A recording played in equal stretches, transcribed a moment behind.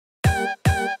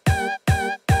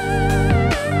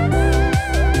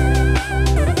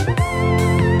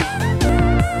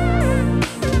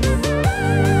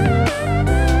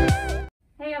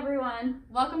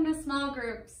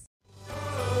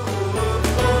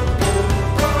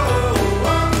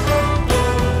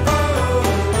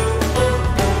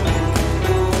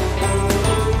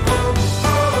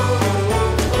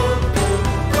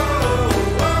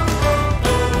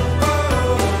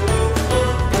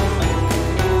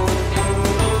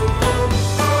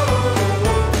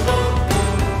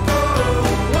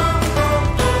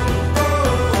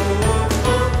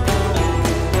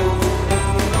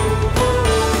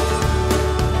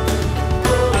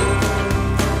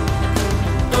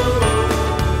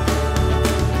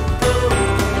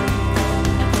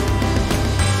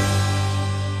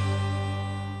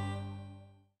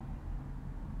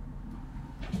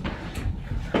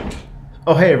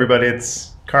Oh, hey everybody,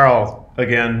 it's Carl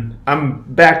again. I'm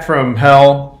back from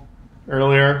hell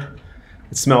earlier.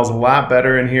 It smells a lot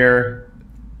better in here.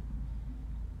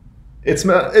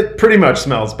 It pretty much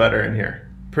smells better in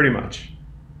here, pretty much.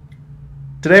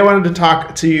 Today I wanted to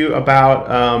talk to you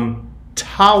about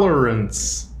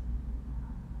tolerance.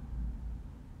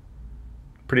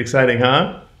 Pretty exciting,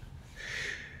 huh?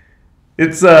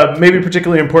 It's maybe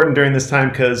particularly important during this time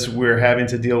because we're having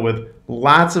to deal with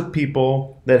lots of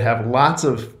people that have lots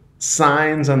of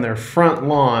signs on their front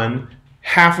lawn,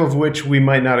 half of which we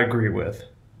might not agree with.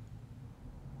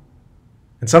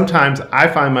 And sometimes I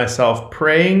find myself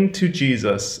praying to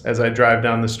Jesus as I drive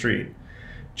down the street.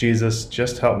 Jesus,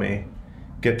 just help me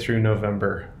get through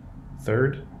November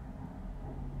 3rd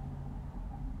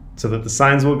so that the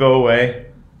signs will go away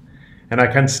and I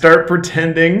can start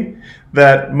pretending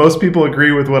that most people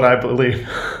agree with what I believe.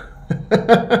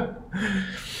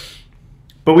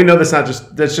 But we know that's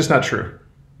just not true.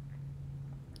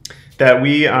 That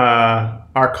we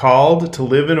are called to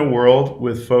live in a world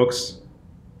with folks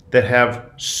that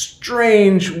have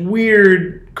strange,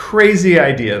 weird, crazy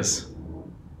ideas.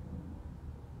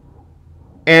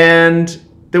 And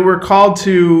that we're called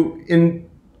to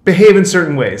behave in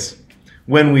certain ways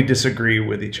when we disagree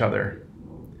with each other.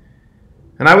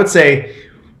 And I would say,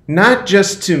 not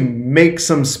just to make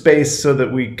some space so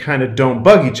that we kind of don't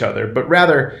bug each other, but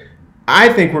rather,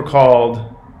 I think we're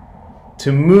called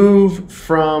to move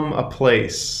from a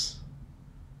place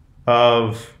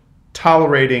of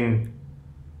tolerating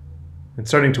and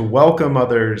starting to welcome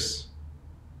others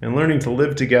and learning to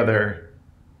live together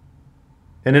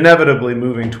and inevitably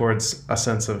moving towards a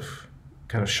sense of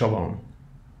kind of shalom.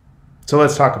 So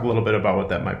let's talk a little bit about what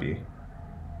that might be.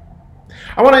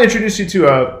 I want to introduce you to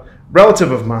a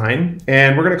relative of mine,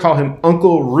 and we're going to call him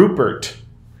Uncle Rupert.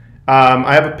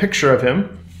 I have a picture of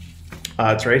him.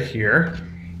 It's right here,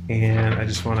 and I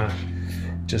just want to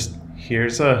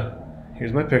here's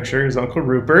my picture. Here's Uncle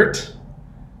Rupert,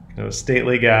 kind of a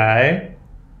stately guy.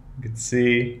 You can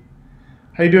see.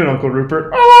 How you doing, Uncle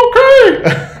Rupert? Oh,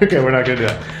 okay. Okay, we're not going to do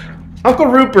that. Uncle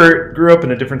Rupert grew up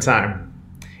in a different time.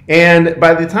 And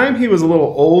by the time he was a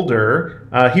little older,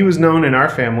 he was known in our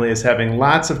family as having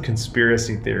lots of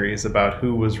conspiracy theories about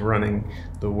who was running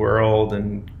the world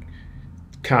and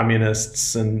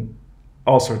communists and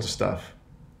all sorts of stuff.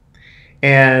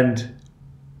 And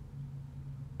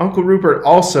Uncle Rupert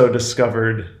also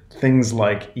discovered things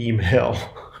like email,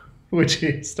 which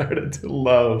he started to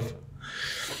love,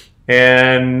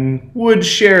 and would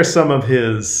share some of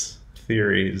his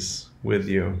theories with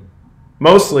you.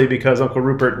 Mostly because Uncle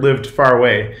Rupert lived far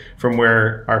away from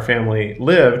where our family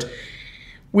lived.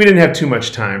 We didn't have too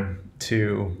much time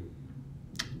to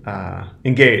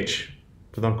engage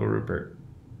with Uncle Rupert.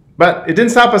 But it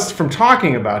didn't stop us from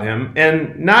talking about him,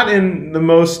 and not in the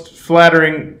most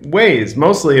flattering ways.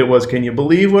 Mostly it was, can you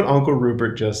believe what Uncle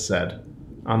Rupert just said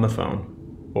on the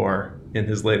phone or in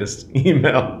his latest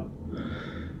email?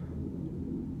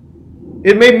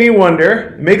 It makes me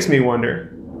wonder,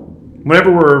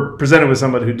 whenever we're presented with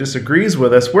somebody who disagrees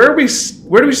with us, where do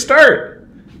we start?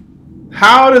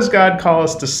 How does God call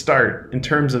us to start in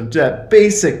terms of that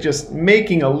basic, just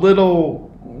making a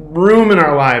little room in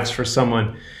our lives for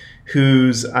someone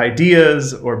whose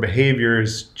ideas or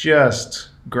behaviors just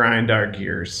grind our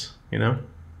gears, you know?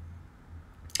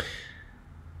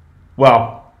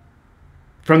 Well,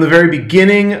 from the very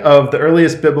beginning of the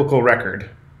earliest biblical record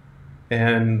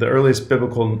and the earliest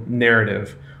biblical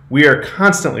narrative, we are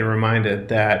constantly reminded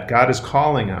that God is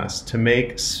calling us to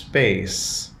make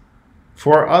space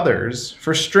for others,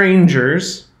 for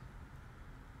strangers,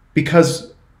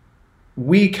 because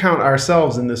we count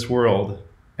ourselves in this world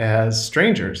as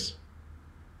strangers.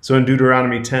 So in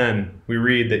Deuteronomy 10, we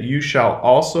read that you shall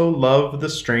also love the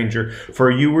stranger,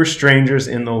 for you were strangers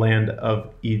in the land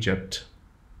of Egypt.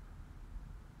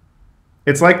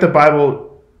 It's like the Bible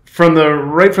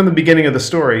right from the beginning of the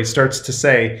story starts to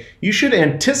say, you should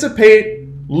anticipate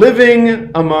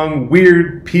living among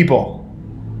weird people.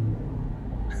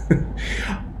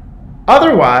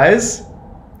 Otherwise,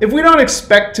 if we don't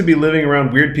expect to be living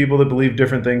around weird people that believe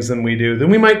different things than we do, then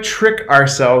we might trick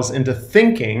ourselves into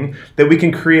thinking that we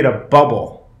can create a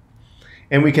bubble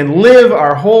and we can live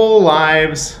our whole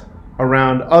lives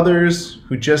around others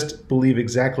who just believe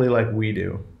exactly like we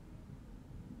do.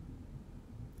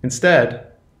 Instead,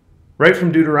 right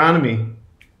from Deuteronomy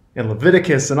and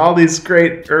Leviticus and all these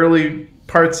great early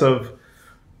parts of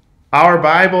our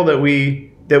Bible that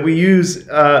we use,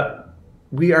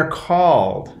 we are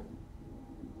called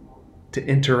to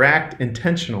interact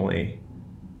intentionally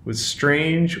with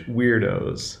strange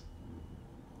weirdos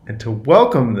and to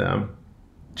welcome them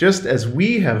just as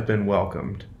we have been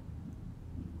welcomed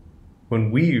when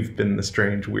we've been the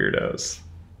strange weirdos.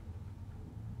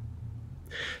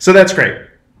 So that's great.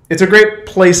 It's a great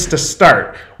place to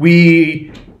start.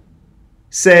 We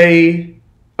say,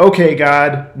 okay,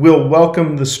 God, we'll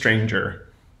welcome the stranger.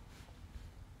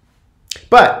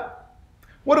 But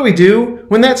what do we do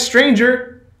when that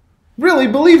stranger really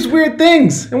believes weird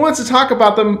things and wants to talk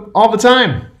about them all the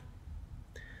time?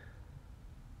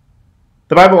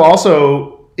 The Bible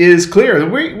also is clear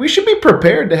that we should be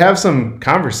prepared to have some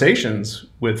conversations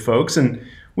with folks, and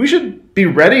we should be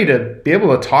ready to be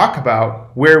able to talk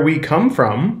about where we come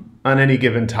from on any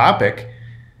given topic.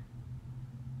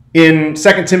 In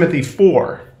 2 Timothy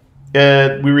 4,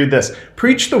 we read this: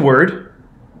 preach the word,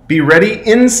 be ready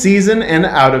in season and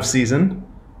out of season,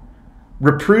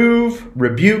 reprove,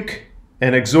 rebuke,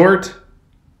 and exhort.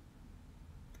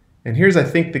 And here's, I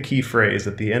think, the key phrase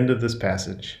at the end of this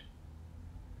passage: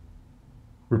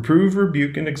 reprove,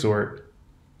 rebuke, and exhort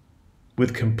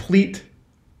with complete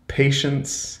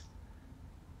patience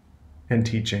and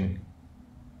teaching.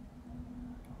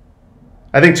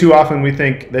 I think too often we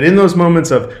think that in those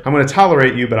moments of, I'm going to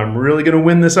tolerate you, but I'm really going to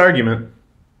win this argument,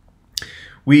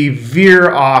 we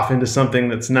veer off into something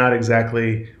that's not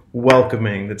exactly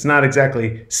welcoming, that's not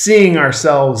exactly seeing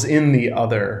ourselves in the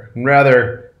other. And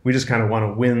rather, we just kind of want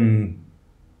to win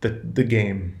the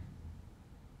game.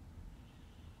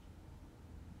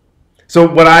 So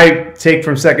what I take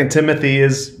from 2 Timothy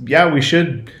is, yeah, we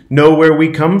should know where we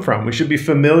come from. We should be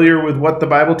familiar with what the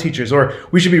Bible teaches, or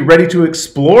we should be ready to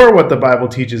explore what the Bible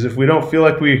teaches if we don't feel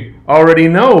like we already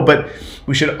know. But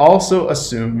we should also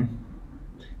assume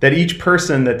that each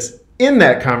person that's in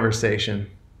that conversation,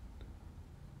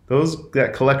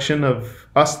 that collection of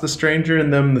us the stranger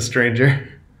and them the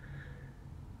stranger,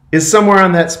 is somewhere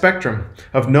on that spectrum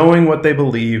of knowing what they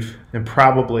believe, and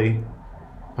probably,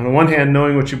 on the one hand,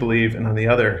 knowing what you believe, and on the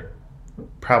other,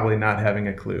 probably not having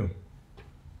a clue.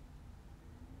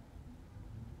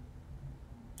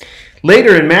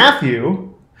 Later in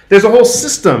Matthew, there's a whole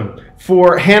system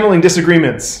for handling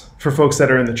disagreements for folks that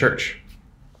are in the church.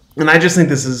 And I just think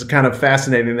this is kind of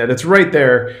fascinating that it's right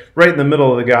there, right in the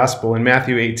middle of the gospel in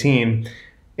Matthew 18.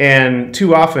 And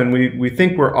too often we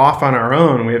think we're off on our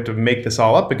own. We have to make this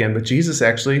all up again. But Jesus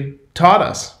actually taught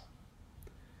us.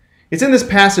 It's in this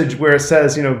passage where it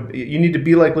says, you need to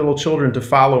be like little children to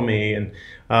follow me, and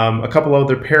a couple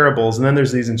other parables, and then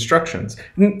there's these instructions.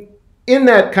 And in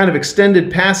that kind of extended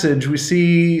passage, we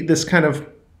see this kind of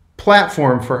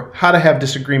platform for how to have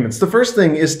disagreements. The first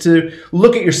thing is to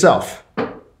look at yourself.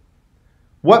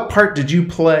 What part did you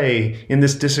play in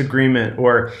this disagreement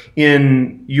or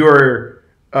in your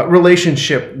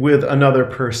relationship with another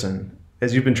person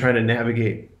as you've been trying to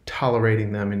navigate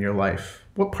tolerating them in your life?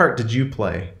 What part did you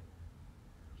play?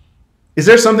 Is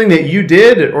there something that you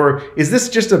did, or is this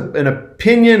just an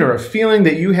opinion or a feeling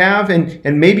that you have,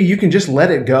 and maybe you can just let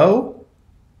it go?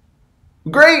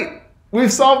 Great!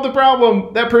 We've solved the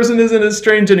problem. That person isn't as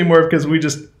strange anymore because we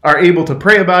just are able to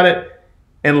pray about it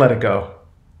and let it go.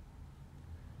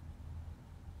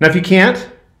 Now, if you can't,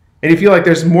 and you feel like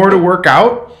there's more to work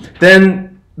out,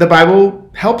 then the Bible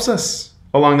helps us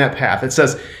along that path. It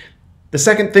says the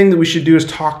second thing that we should do is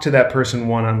talk to that person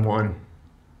one-on-one.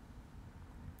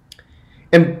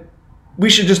 And we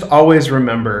should just always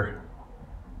remember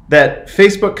that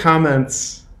Facebook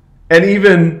comments and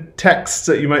even texts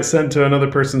that you might send to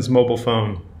another person's mobile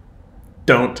phone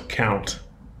don't count.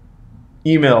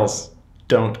 Emails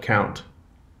don't count.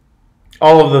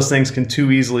 All of those things can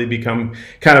too easily become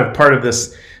kind of part of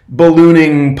this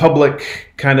ballooning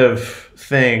public kind of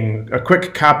thing. A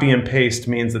quick copy and paste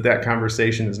means that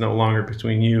conversation is no longer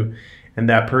between you and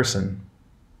that person.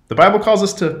 The Bible calls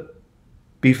us to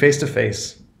be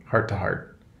face-to-face,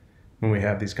 heart-to-heart, when we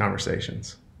have these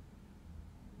conversations.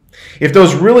 If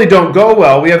those really don't go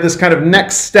well, we have this kind of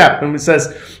next step, and it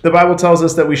says, the Bible tells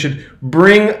us that we should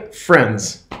bring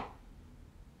friends.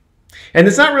 And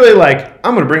it's not really like,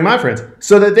 I'm going to bring my friends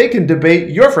so that they can debate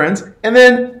your friends, and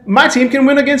then my team can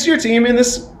win against your team in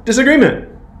this disagreement.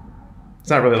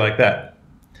 It's not really like that.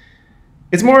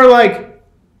 It's more like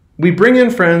we bring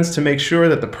in friends to make sure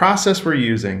that the process we're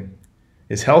using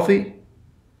is healthy,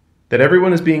 that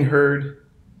everyone is being heard,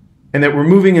 and that we're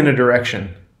moving in a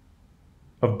direction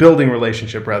of building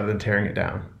relationship rather than tearing it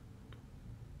down.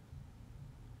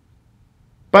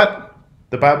 But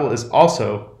the Bible is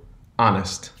also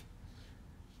honest.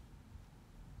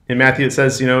 In Matthew it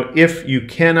says, if you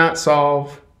cannot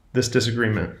solve this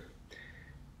disagreement,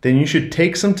 then you should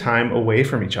take some time away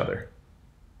from each other.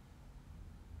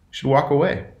 You should walk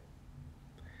away.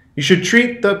 You should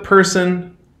treat the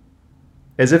person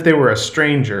as if they were a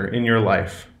stranger in your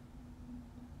life.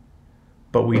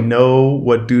 But we know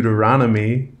what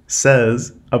Deuteronomy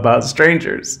says about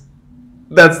strangers.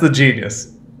 That's the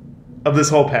genius of this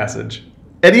whole passage.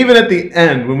 And even at the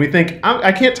end, when we think,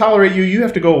 I can't tolerate you, you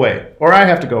have to go away, or I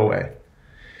have to go away,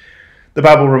 the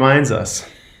Bible reminds us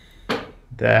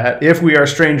that if we are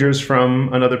strangers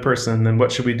from another person, then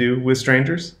what should we do with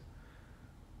strangers?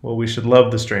 Well, we should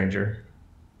love the stranger,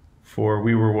 for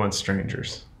we were once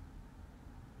strangers.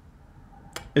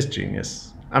 It's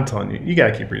genius. I'm telling you, you got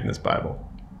to keep reading this Bible.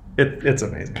 It's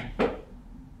amazing.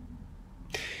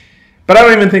 But I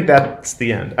don't even think that's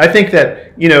the end. I think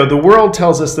that, the world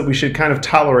tells us that we should kind of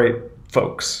tolerate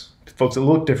folks that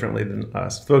look differently than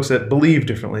us, folks that believe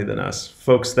differently than us,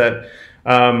 folks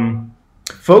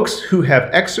who have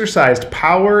exercised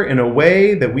power in a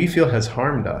way that we feel has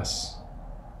harmed us.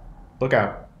 Look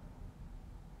out.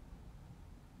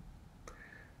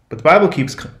 But the Bible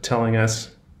keeps telling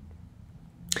us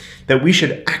that we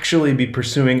should actually be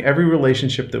pursuing every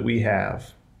relationship that we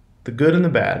have, the good and the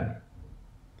bad,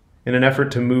 in an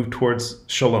effort to move towards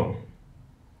shalom.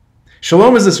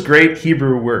 Shalom is this great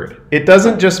Hebrew word. It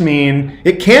doesn't just mean,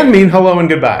 it can mean hello and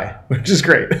goodbye, which is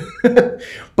great.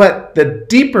 But the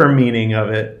deeper meaning of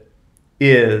it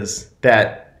is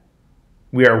that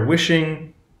we are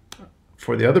wishing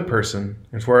for the other person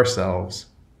and for ourselves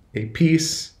a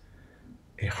peace,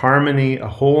 a harmony, a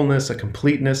wholeness, a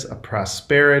completeness, a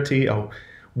prosperity, a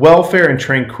welfare and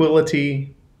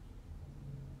tranquility.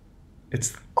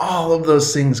 It's all of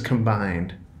those things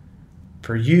combined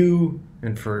for you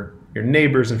and for your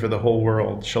neighbors and for the whole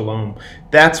world. Shalom.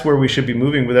 That's where we should be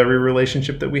moving with every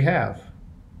relationship that we have.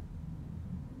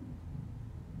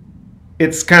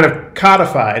 It's kind of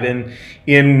codified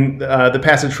in the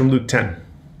passage from Luke 10,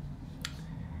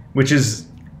 which is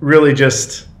really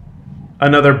just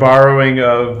another borrowing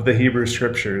of the Hebrew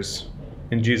scriptures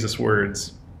in Jesus'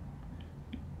 words.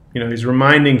 He's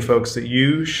reminding folks that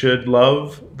you should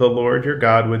love the Lord your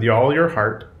God with all your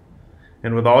heart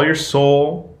and with all your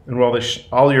soul and with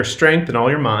all your strength and all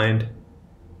your mind,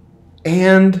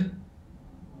 and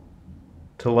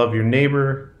to love your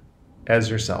neighbor as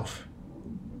yourself.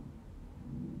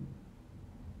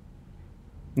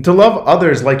 And to love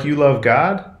others like you love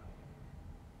God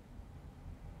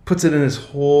puts it in this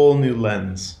whole new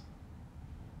lens.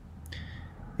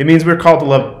 It means we're called to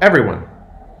love everyone,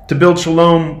 to build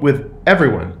shalom with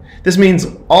everyone. This means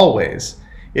always.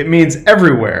 It means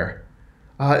everywhere.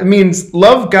 It means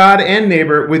love God and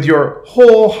neighbor with your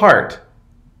whole heart.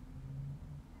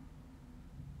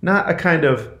 Not a kind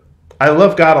of, I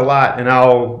love God a lot and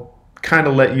I'll kind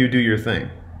of let you do your thing.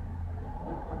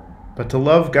 But to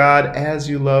love God as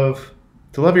you love,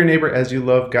 to love your neighbor as you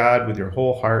love God with your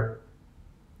whole heart.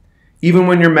 Even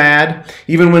when you're mad,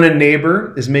 even when a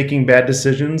neighbor is making bad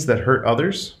decisions that hurt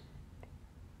others.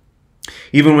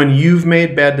 Even when you've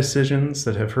made bad decisions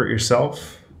that have hurt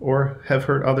yourself or have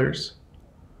hurt others.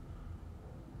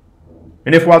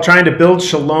 And if while trying to build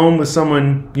shalom with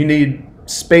someone you need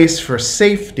space for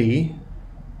safety,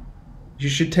 you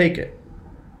should take it.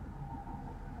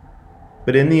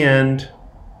 But in the end,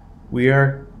 we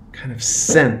are kind of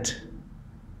sent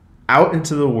out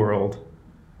into the world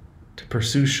to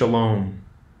pursue shalom,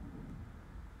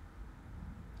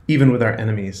 even with our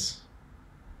enemies.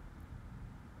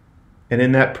 And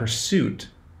in that pursuit,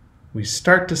 we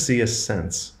start to see a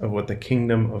sense of what the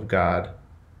kingdom of God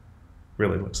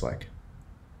really looks like.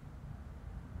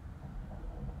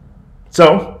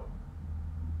 So,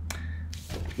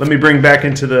 let me bring back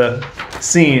into the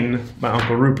scene my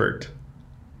Uncle Rupert.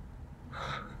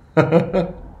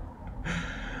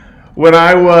 When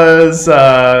I was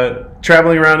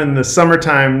traveling around in the summer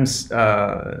times,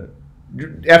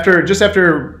 just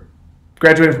after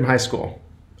graduating from high school,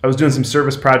 I was doing some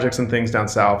service projects and things down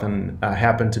south, and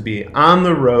happened to be on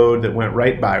the road that went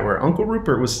right by where Uncle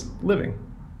Rupert was living.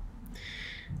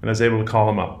 And I was able to call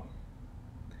him up.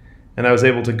 And I was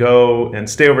able to go and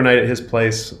stay overnight at his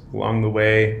place along the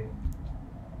way.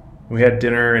 We had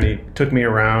dinner, and he took me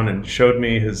around and showed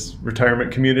me his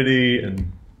retirement community,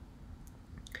 and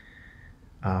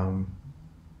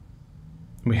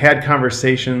we had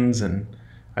conversations, and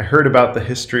I heard about the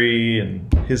history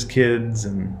and his kids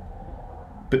and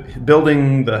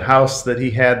building the house that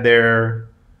he had there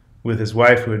with his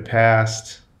wife who had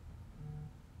passed.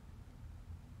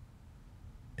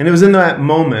 And it was in that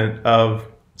moment of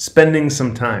spending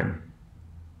some time,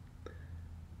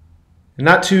 and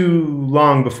not too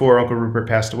long before Uncle Rupert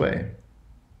passed away,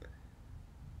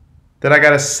 that I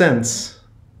got a sense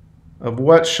of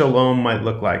what shalom might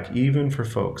look like, even for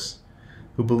folks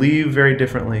who believe very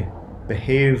differently,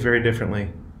 behave very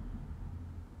differently,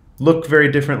 look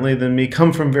very differently than me,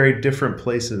 come from very different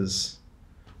places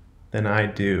than I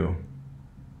do.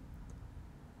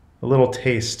 a little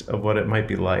taste of what it might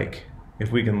be like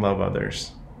if we can love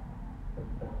others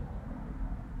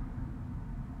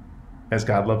as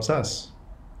God loves us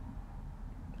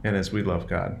and as we love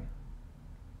God.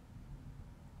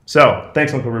 So,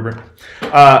 thanks, Uncle Rupert.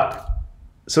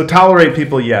 So tolerate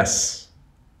people, yes.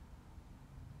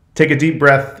 Take a deep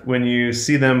breath when you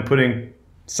see them putting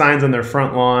signs on their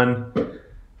front lawn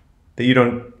that you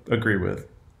don't agree with.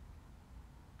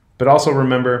 But also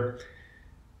remember,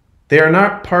 they are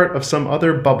not part of some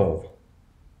other bubble.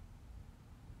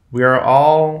 We are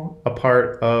all a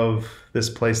part of this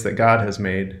place that God has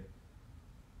made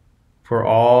for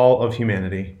all of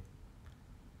humanity.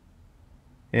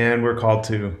 And we're called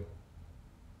to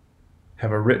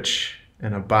have a rich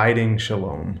and abiding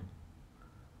shalom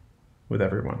with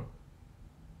everyone.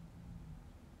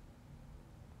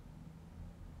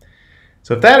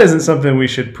 So if that isn't something we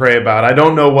should pray about, I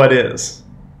don't know what is.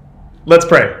 Let's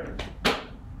pray.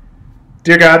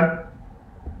 Dear God,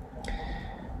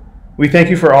 we thank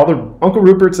you for all the Uncle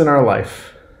Ruperts in our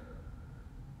life,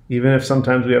 even if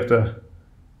sometimes we have to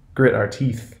grit our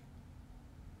teeth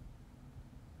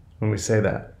when we say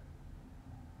that.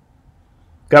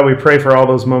 God, we pray for all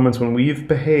those moments when we've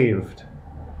behaved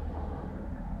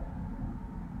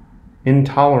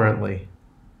intolerantly,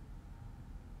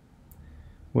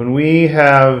 when we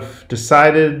have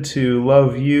decided to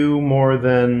love you more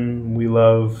than we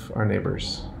love our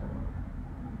neighbors.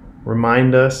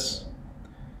 Remind us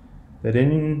that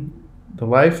in the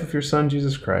life of your Son,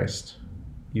 Jesus Christ,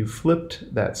 you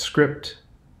flipped that script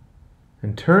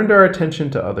and turned our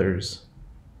attention to others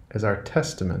as our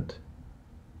testament.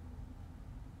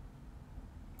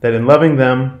 That in loving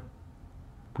them,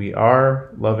 we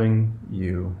are loving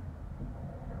you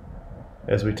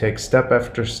as we take step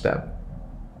after step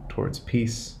towards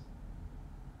peace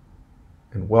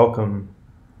and welcome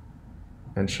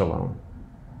and shalom.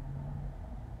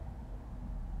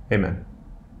 Amen.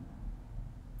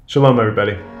 Shalom,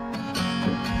 everybody.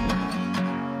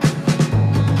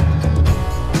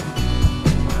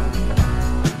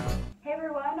 Hey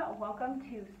everyone, welcome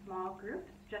to Small Groups.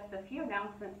 Just a few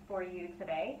announcements for you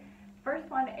today. First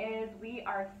one is we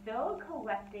are still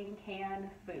collecting canned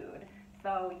food.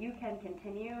 So you can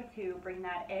continue to bring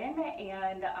that in,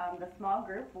 and the small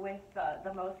group with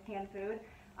the most canned food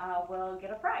will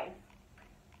get a prize.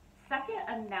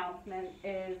 Second announcement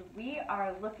is we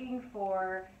are looking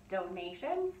for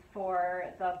donations for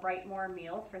the Brightmore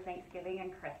meals for Thanksgiving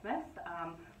and Christmas.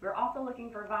 We're also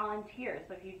looking for volunteers,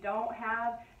 so if you don't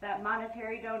have that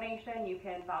monetary donation, you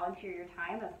can volunteer your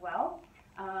time as well.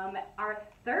 Our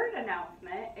third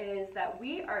announcement is that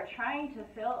we are trying to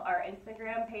fill our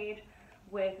Instagram page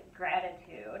with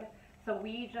gratitude. So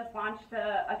we just launched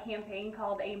a campaign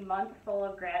called A Month Full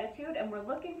of Gratitude, and we're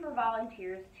looking for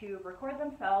volunteers to record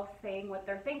themselves saying what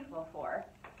they're thankful for.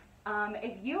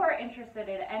 If you are interested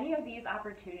in any of these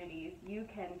opportunities, you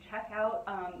can check out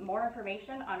more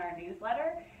information on our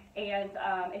newsletter, and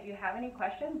if you have any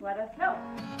questions, let us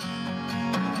know.